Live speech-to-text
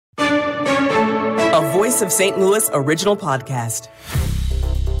a Voice of St. Louis original podcast.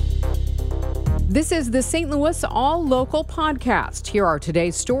 This is the St. Louis All Local Podcast. Here are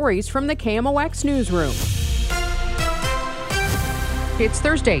today's stories from the KMOX Newsroom. It's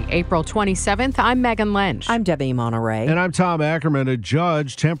Thursday, April 27th. I'm Megan Lynch. I'm Debbie Monterey. And I'm Tom Ackerman. A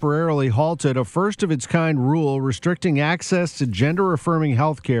judge temporarily halted a first-of-its-kind rule restricting access to gender-affirming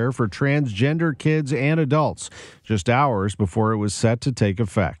health care for transgender kids and adults, just hours before it was set to take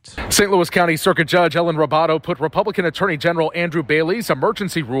effect. St. Louis County Circuit Judge Ellen Roboto put Republican Attorney General Andrew Bailey's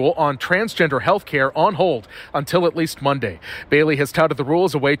emergency rule on transgender health care on hold until at least Monday. Bailey has touted the rule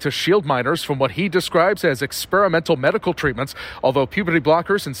as a way to shield minors from what he describes as experimental medical treatments. Although puberty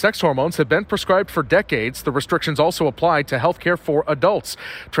blockers and sex hormones have been prescribed for decades, the restrictions also apply to health care for adults.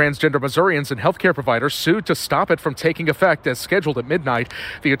 Transgender Missourians and healthcare providers sued to stop it from taking effect as scheduled at midnight.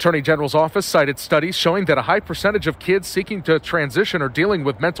 The Attorney General's office cited studies showing that a high percentage of kids seeking to transition are dealing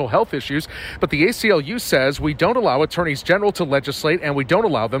with mental health issues, but the ACLU says we don't allow attorneys general to legislate and we don't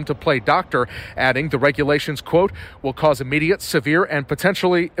allow them to play doctor, adding the regulations, quote, will cause immediate, severe, and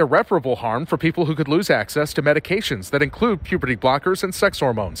potentially irreparable harm for people who could lose access to medications that include puberty blockers and sex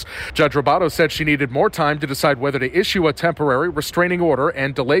hormones. Judge Roboto said she needed more time to decide whether to issue a temporary restraining order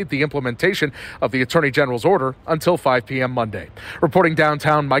and delayed the implementation of the Attorney General's order until 5 p.m. Monday. Reporting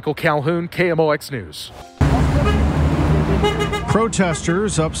downtown, Michael Calhoun, KMOX News.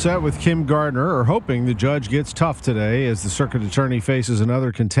 Protesters upset with Kim Gardner are hoping the judge gets tough today as the circuit attorney faces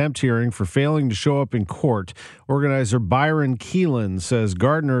another contempt hearing for failing to show up in court. Organizer Byron Keelan says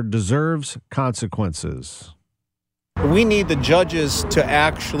Gardner deserves consequences. We need the judges to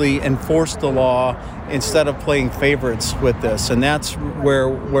actually enforce the law instead of playing favorites with this. And that's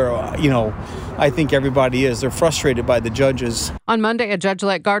where I think everybody is. They're frustrated by the judges. On Monday, a judge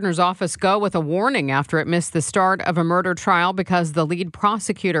let Gardner's office go with a warning after it missed the start of a murder trial because the lead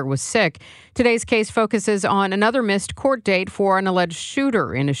prosecutor was sick. Today's case focuses on another missed court date for an alleged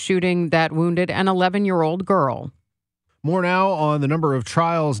shooter in a shooting that wounded an 11-year-old girl. More now on the number of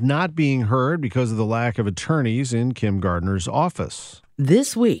trials not being heard because of the lack of attorneys in Kim Gardner's office.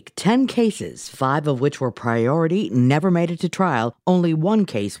 This week, 10 cases, 5 of which were priority, never made it to trial. Only 1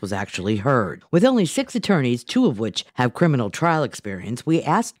 case was actually heard. With only 6 attorneys, 2 of which have criminal trial experience, we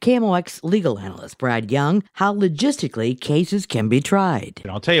asked KMOX legal analyst Brad Young how logistically cases can be tried.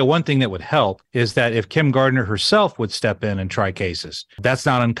 And I'll tell you one thing that would help is that if Kim Gardner herself would step in and try cases. That's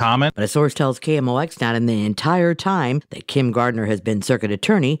not uncommon. But a source tells KMOX not in the entire time that Kim Gardner has been circuit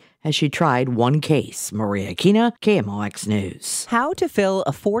attorney has she tried 1 case. Maria Aquina, KMOX News. How to fill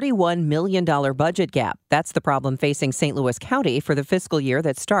a $41 million budget gap. That's the problem facing St. Louis County for the fiscal year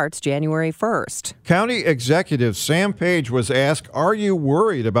that starts January 1st. County Executive Sam Page was asked, are you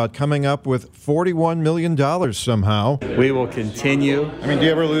worried about coming up with $41 million somehow? We will continue. Do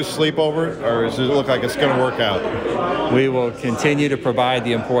you ever lose sleep over it, or does it look like it's going to work out? We will continue to provide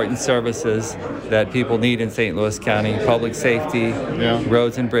the important services that people need in St. Louis County, public safety,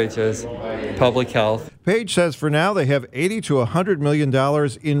 roads and bridges, public health. Page says for now they have $80 to $100 million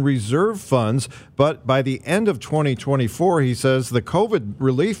in reserve funds, but by the end of 2024, he says the COVID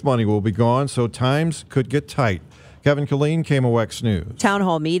relief money will be gone, so times could get tight. Kevin Killeen, KMOX News. Town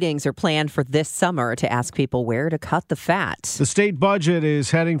hall meetings are planned for this summer to ask people where to cut the fat. The state budget is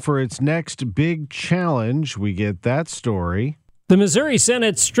heading for its next big challenge. We get that story. The Missouri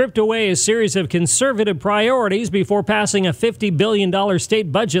Senate stripped away a series of conservative priorities before passing a $50 billion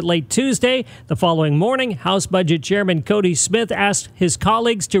state budget late Tuesday. The following morning, House Budget Chairman Cody Smith asked his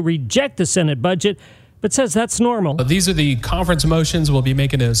colleagues to reject the Senate budget, but says that's normal. These are the conference motions. We'll be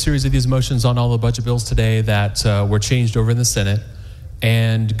making a series of these motions on all the budget bills today that were changed over in the Senate,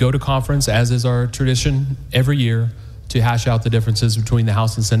 and go to conference, as is our tradition every year, to hash out the differences between the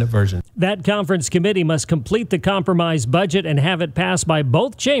House and Senate version. That conference committee must complete the compromise budget and have it passed by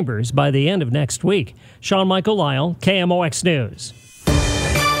both chambers by the end of next week. Sean Michael Lyle, KMOX News.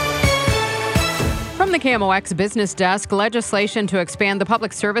 From the KMOX Business Desk, legislation to expand the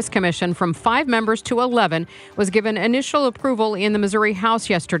Public Service Commission from 5 members to 11 was given initial approval in the Missouri House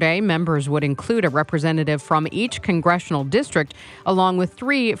yesterday. Members would include a representative from each congressional district, along with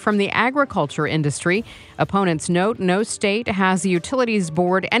 3 from the agriculture industry. Opponents note no state has a utilities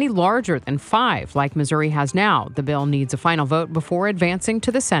board any larger than 5, like Missouri has now. The bill needs a final vote before advancing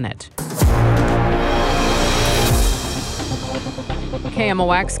to the Senate.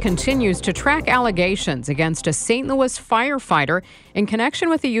 KMOX continues to track allegations against a St. Louis firefighter in connection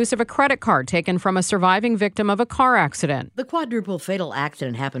with the use of a credit card taken from a surviving victim of a car accident. The quadruple fatal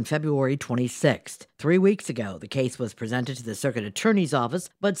accident happened February 26th. 3 weeks ago, the case was presented to the circuit attorney's office,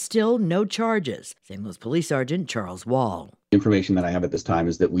 but still no charges. St. Louis Police Sergeant Charles Wall. Information that I have at this time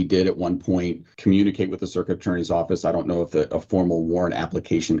is that we did at one point communicate with the Circuit Attorney's Office. I don't know if a formal warrant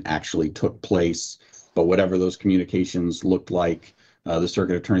application actually took place, but whatever those communications looked like, the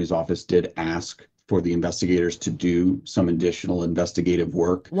Circuit Attorney's Office did ask for the investigators to do some additional investigative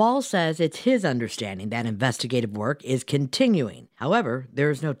work. Wall says it's his understanding that investigative work is continuing. However,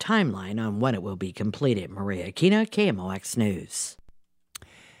 there is no timeline on when it will be completed. Maria Aquina, KMOX News.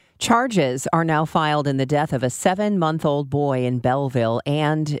 Charges are now filed in the death of a 7-month-old boy in Belleville,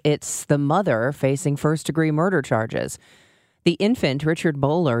 and it's the mother facing first-degree murder charges. The infant, Richard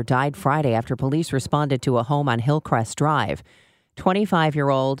Bowler, died Friday after police responded to a home on Hillcrest Drive.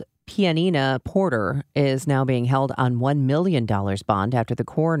 25-year-old Pianina Porter is now being held on $1 million bond after the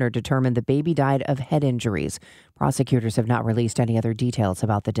coroner determined the baby died of head injuries. Prosecutors have not released any other details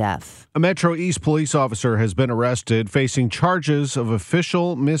about the death. A Metro East police officer has been arrested facing charges of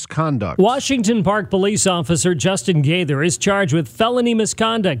official misconduct. Washington Park police officer Justin Gaither is charged with felony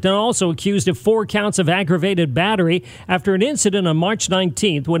misconduct and also accused of 4 counts of aggravated battery after an incident on March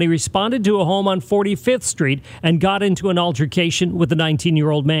 19th when he responded to a home on 45th Street and got into an altercation with a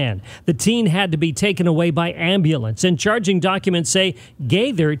 19-year-old man. The teen had to be taken away by ambulance, and charging documents say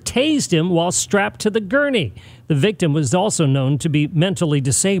Gaither tased him while strapped to the gurney. The victim was also known to be mentally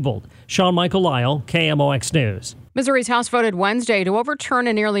disabled. Sean Michael Lyle, KMOX News. Missouri's House voted Wednesday to overturn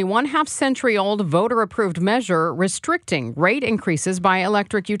a nearly one-half-century-old voter-approved measure restricting rate increases by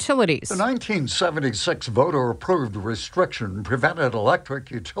electric utilities. The 1976 voter-approved restriction prevented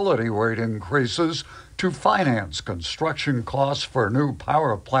electric utility rate increases to finance construction costs for a new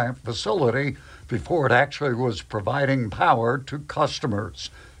power plant facility before it actually was providing power to customers.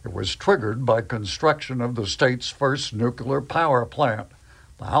 It was triggered by construction of the state's first nuclear power plant.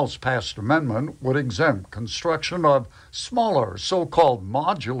 The House-passed amendment would exempt construction of smaller, so-called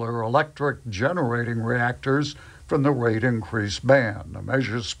modular electric generating reactors from the rate increase ban. The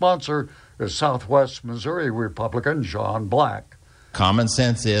measure's sponsor is Southwest Missouri Republican John Black. Common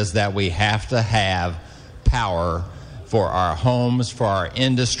sense is that we have to have power for our homes, for our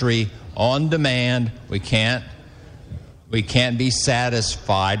industry, on demand. We can't be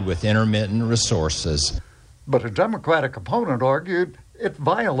satisfied with intermittent resources. But a Democratic opponent argued it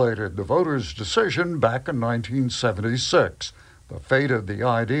violated the voters' decision back in 1976. The fate of the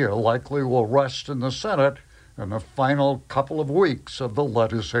idea likely will rest in the Senate in the final couple of weeks of the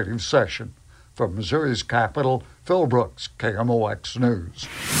legislative session. From Missouri's capital, Phil Brooks, KMOX News.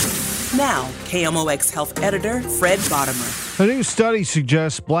 Now, KMOX Health Editor Fred Bottomer. A new study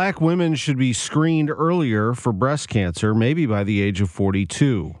suggests black women should be screened earlier for breast cancer, maybe by the age of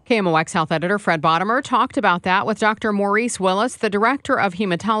 42. KMOX Health Editor Fred Bottomer talked about that with Dr. Maurice Willis, the Director of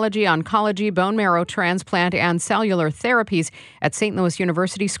Hematology, Oncology, Bone Marrow Transplant, and Cellular Therapies at St. Louis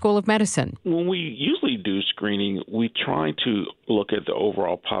University School of Medicine. When we usually do screening, we try to look at the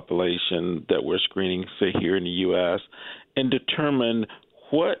overall population that we're screening, say here in the U.S., and determine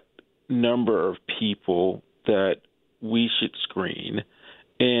what number of people that we should screen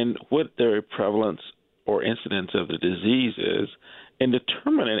and what their prevalence or incidence of the disease is, and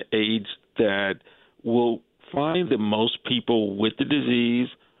determine an age that will find the most people with the disease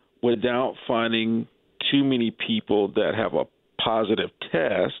without finding too many people that have a positive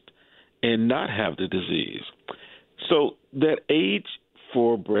test and not have the disease. So that age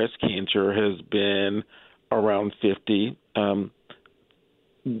for breast cancer has been around 50.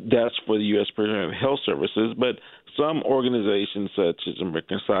 That's for the U.S. Preventive Health Services, but some organizations such as the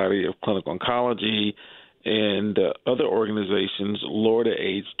American Society of Clinical Oncology and other organizations lower the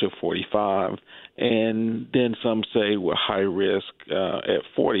age to 45, and then some say we're high risk at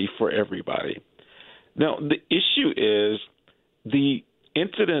 40 for everybody. Now, the issue is the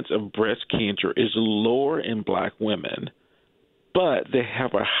incidence of breast cancer is lower in black women, but they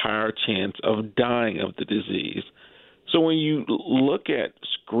have a higher chance of dying of the disease. So when you look at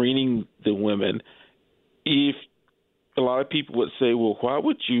screening the women, if a lot of people would say, well, why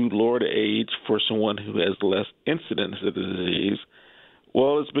would you lower the age for someone who has less incidence of the disease?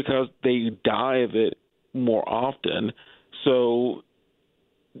 Well, it's because they die of it more often. So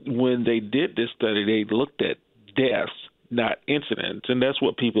when they did this study, they looked at deaths, not incidents, and that's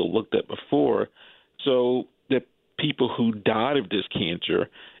what people looked at before. So the people who died of this cancer,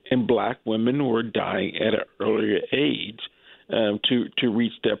 and black women were dying at an earlier age to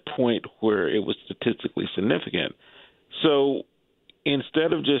reach that point where it was statistically significant. So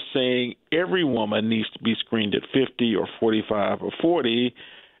instead of just saying every woman needs to be screened at 50 or 45 or 40,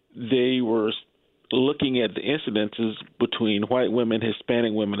 they were looking at the incidences between white women,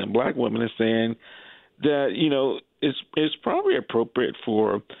 Hispanic women, and black women and saying that, it's probably appropriate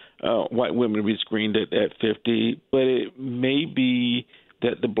for white women to be screened at 50, but it may be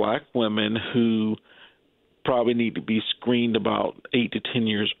that the black women who probably need to be screened about 8 to 10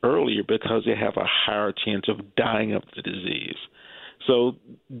 years earlier because they have a higher chance of dying of the disease. So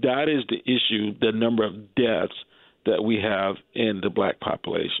that is the issue, the number of deaths that we have in the black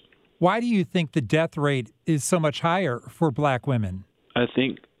population. Why do you think the death rate is so much higher for black women? I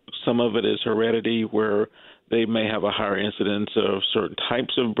think some of it is heredity, where they may have a higher incidence of certain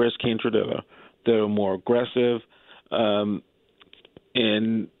types of breast cancer that are more aggressive.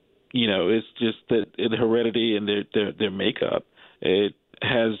 And, you know, it's just that the heredity and their makeup, it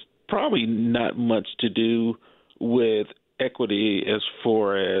has probably not much to do with equity as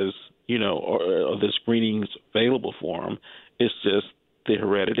far as, you know, or the screenings available for them. It's just the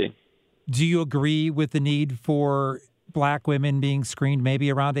heredity. Do you agree with the need for black women being screened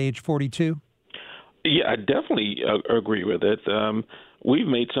maybe around age 42? Yeah, I definitely agree with it. We've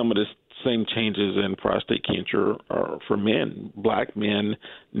made some of the same changes in prostate cancer for men. Black men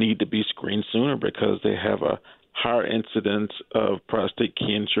need to be screened sooner because they have a higher incidence of prostate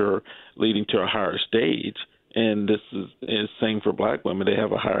cancer leading to a higher stage. And this is same for black women. They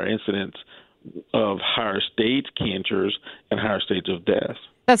have a higher incidence of higher stage cancers and higher stage of death.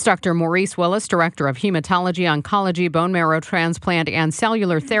 That's Dr. Maurice Willis, Director of Hematology, Oncology, Bone Marrow Transplant, and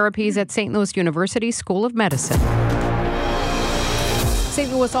Cellular Therapies at St. Louis University School of Medicine.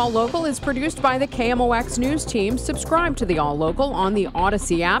 St. Louis All Local is produced by the KMOX News team. Subscribe to the All Local on the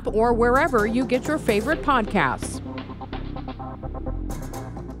Odyssey app or wherever you get your favorite podcasts.